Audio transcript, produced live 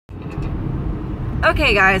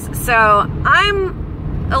Okay guys, so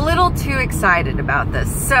I'm a little too excited about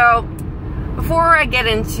this. So before I get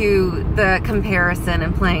into the comparison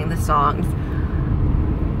and playing the songs,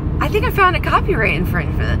 I think I found a copyright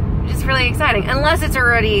infringement, which is really exciting. Unless it's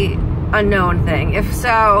already a known thing. If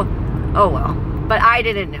so, oh well. But I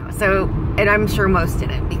didn't know. So, and I'm sure most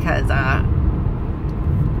didn't because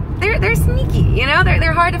they're sneaky, you know?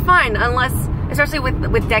 They're hard to find unless, especially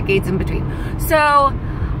with decades in between. So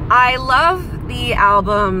I love the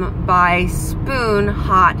album by Spoon,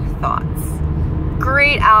 Hot Thoughts.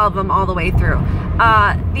 Great album all the way through.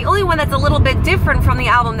 The only one that's a little bit different from the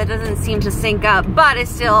album that doesn't seem to sync up, but is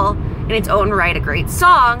still in its own right a great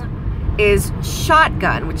song, is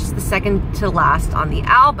Shotgun, which is the second to last on the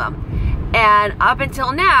album. And up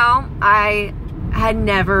until now, I had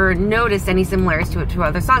never noticed any similarities to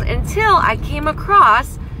other songs until I came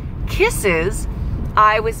across Kiss's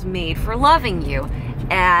I Was Made for Loving You.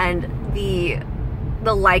 And the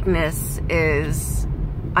likeness is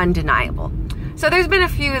undeniable. So there's been a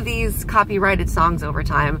few of these copyrighted songs over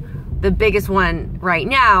time. The biggest one right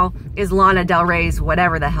now is Lana Del Rey's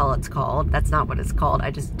whatever the hell it's called. That's not what it's called.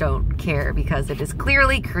 I just don't care because it is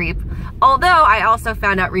clearly Creep. Although I also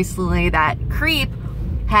found out recently that Creep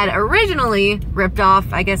had originally ripped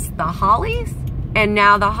off, I guess, the Hollies. And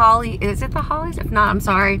now the Hollies, is it the Hollies? If not, I'm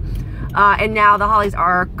sorry. And now the Hollies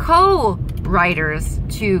are co-writers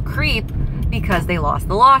to Creep because they lost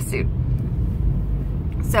the lawsuit.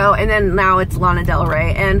 So, and then now it's Lana Del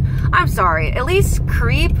Rey, and I'm sorry, at least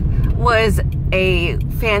Creep was a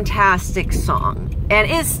fantastic song, and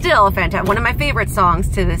is still a fantastic, one of my favorite songs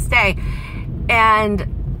to this day, and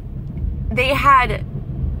they had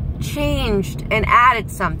changed and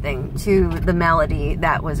added something to the melody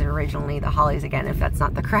that was originally the Hollies, again, if that's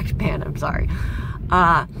not the correct band, I'm sorry.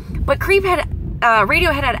 But Creep had,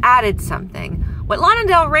 Radiohead had added something. What Lana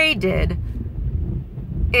Del Rey did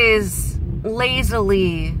is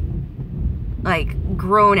lazily, like,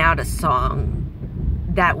 grown out a song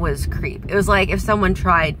that was Creep. It was like if someone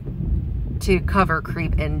tried to cover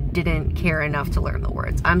Creep and didn't care enough to learn the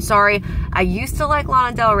words. I'm sorry, I used to like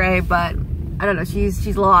Lana Del Rey, but I don't know,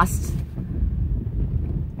 she's lost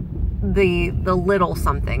the little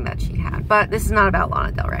something that she had. But this is not about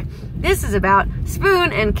Lana Del Rey. This is about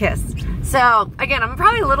Spoon and Kiss. So, again, I'm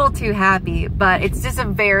probably a little too happy, but it's just a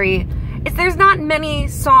very... there's not many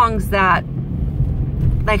songs that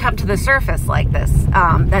come to the surface like this,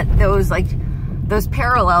 that those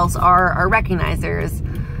parallels are recognized. There's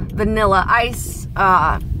Vanilla Ice,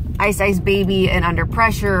 Ice Ice Baby, and Under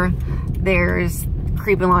Pressure. There's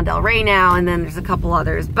Creep and Lana Del Rey now, and then there's a couple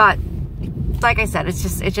others. But like I said, it's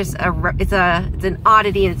an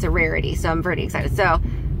oddity and it's a rarity. So I'm pretty excited. So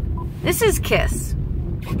this is Kiss.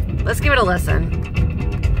 Let's give it a listen.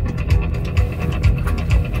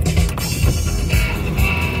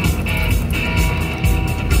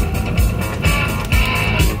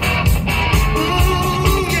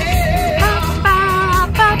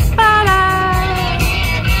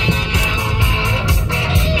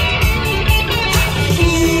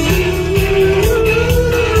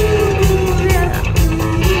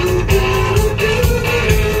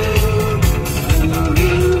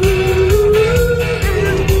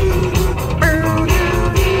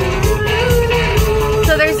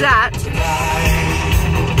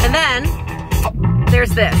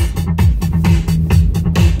 There's this.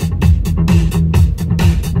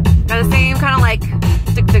 Got the same kind of like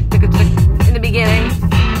tick, tick, tick, tick in the beginning.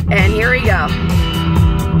 And here we go.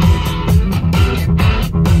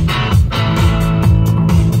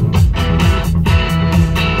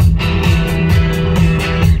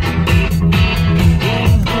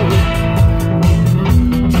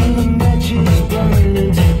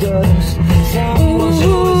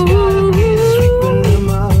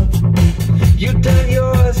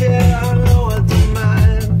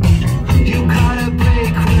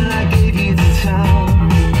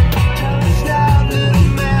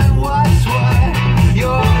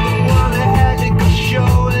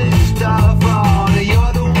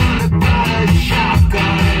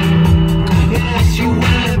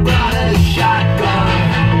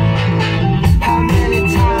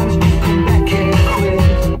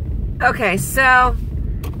 Okay, so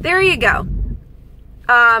there you go.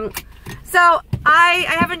 So I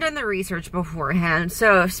haven't done the research beforehand.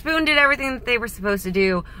 So if Spoon did everything that they were supposed to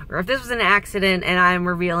do, or if this was an accident and I'm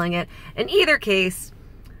revealing it, in either case,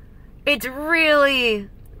 it's really,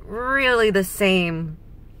 really the same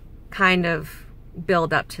kind of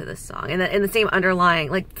build up to this song, and the same underlying,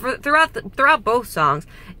 like throughout both songs,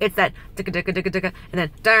 it's that dicka dicka dicka dicka, and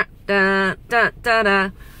then da da da da da.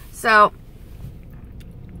 So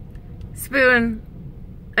Spoon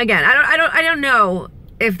again, I don't know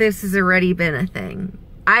if this has already been a thing.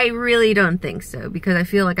 I really don't think so, because I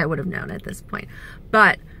feel like I would have known at this point.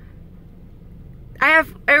 But I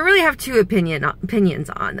really have two opinions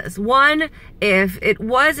on this. One, if it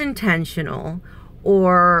was intentional,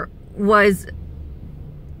 or was,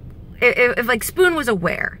 if like Spoon was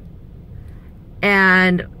aware,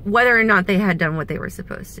 and whether or not they had done what they were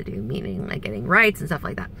supposed to do, meaning like getting rights and stuff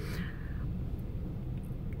like that.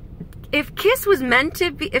 If Kiss was meant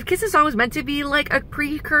to be, if Kiss's song was meant to be like a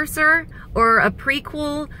precursor or a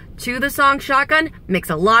prequel to the song Shotgun, makes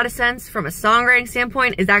a lot of sense from a songwriting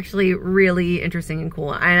standpoint. Is actually really interesting and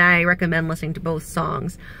cool, and I recommend listening to both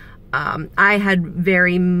songs. I had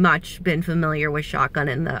very much been familiar with Shotgun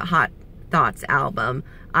in the Hot Thoughts album.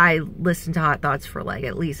 I listened to Hot Thoughts for like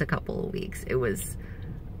at least a couple of weeks. It was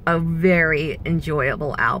a very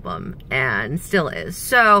enjoyable album, and still is.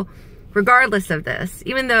 So regardless of this,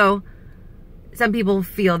 even though some people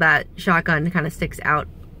feel that Shotgun kind of sticks out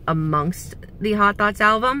amongst the Hot Thoughts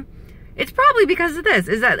album, it's probably because of this,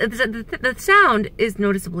 is that the sound is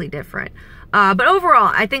noticeably different. But overall,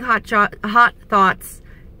 I think Hot Thoughts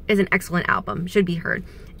is an excellent album, should be heard.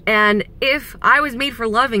 And if I Was Made for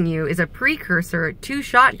Loving You is a precursor to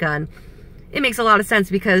Shotgun, it makes a lot of sense,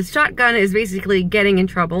 because Shotgun is basically getting in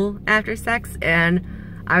trouble after sex, and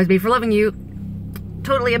I Was Made for Loving You,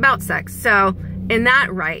 totally about sex. So in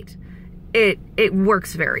that right, it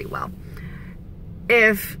works very well.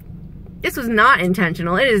 If this was not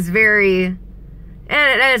intentional, it is very, and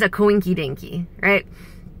that is a coinky dinky, right?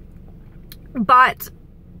 But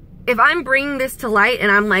if I'm bringing this to light and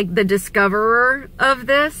I'm like the discoverer of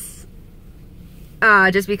this,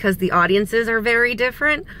 just because the audiences are very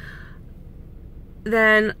different,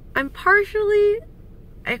 then I partially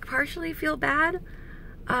feel bad,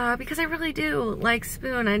 because I really do like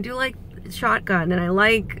Spoon. I do like Shotgun, and I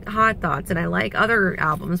like Hot Thoughts, and I like other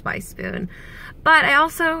albums by Spoon. But I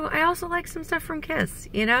also like some stuff from Kiss,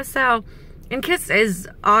 you know? So, and Kiss is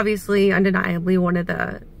obviously undeniably one of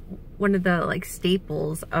the like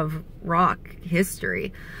staples of rock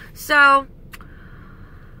history. So,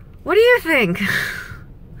 what do you think?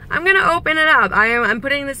 I'm gonna open it up. I'm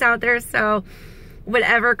putting this out there, so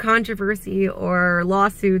whatever controversy or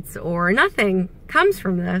lawsuits or nothing comes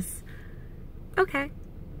from this, okay.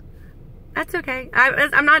 That's okay.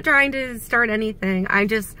 I'm not trying to start anything. I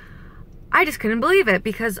just couldn't believe it,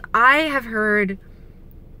 because I heard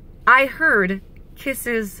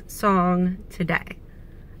Kiss's song today.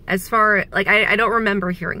 As far, like, I don't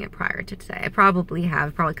remember hearing it prior to today. I probably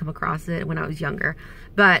come across it when I was younger.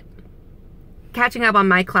 But catching up on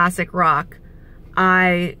my classic rock,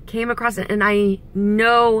 I came across it, and I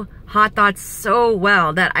know Hot Thoughts so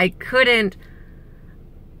well that I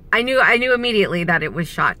knew immediately that it was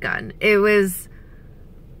Shotgun. It was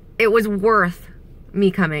worth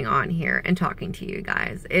me coming on here and talking to you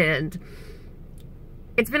guys, and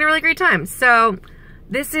it's been a really great time. So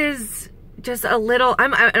this is just a little,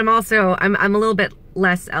 I'm a little bit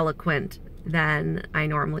less eloquent than I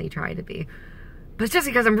normally try to be, but it's just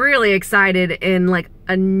because I'm really excited in like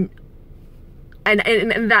and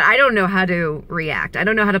that I don't know how to react. I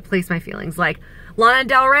don't know how to place my feelings. Like, Lana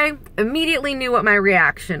Del Rey, immediately knew what my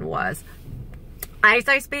reaction was. Ice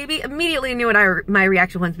Ice Baby, immediately knew what my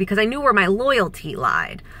reaction was, because I knew where my loyalty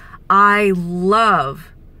lied. I love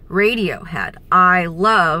Radiohead. I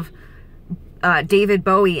love David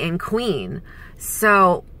Bowie and Queen.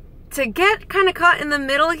 So to get kind of caught in the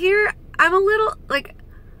middle here, I'm a little, like,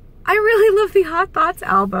 I really love the Hot Thoughts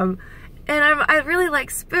album, and I really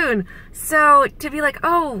like Spoon. So to be like,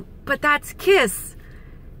 oh, but that's Kiss,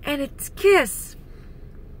 and it's Kiss.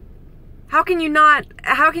 How can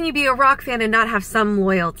you be a rock fan and not have some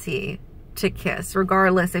loyalty to Kiss,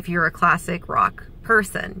 regardless if you're a classic rock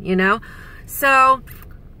person, you know? So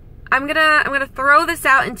I'm gonna throw this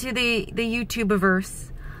out into the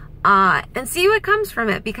YouTubeverse, and see what comes from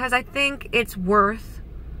it, because I think it's worth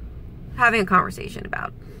having a conversation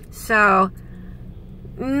about. So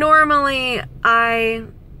normally I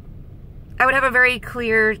would have a very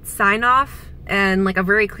clear sign-off and like a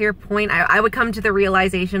very clear point. I would come to the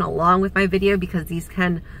realization along with my video, because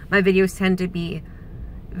my videos tend to be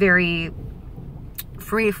very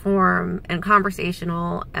free-form and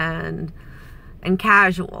conversational and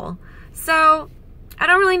casual. So I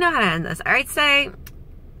don't really know how to end this. I'd say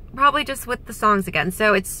probably just with the songs again.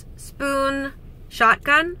 So it's Spoon,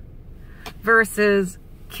 Shotgun versus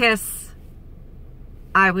Kiss,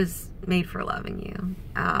 I Was Made for Loving You.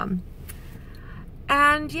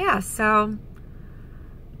 And yeah, so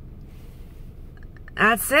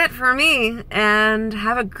that's it for me, and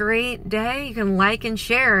have a great day. You can like and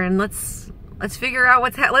share, and let's Let's figure out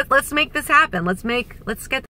let's make this happen. Let's get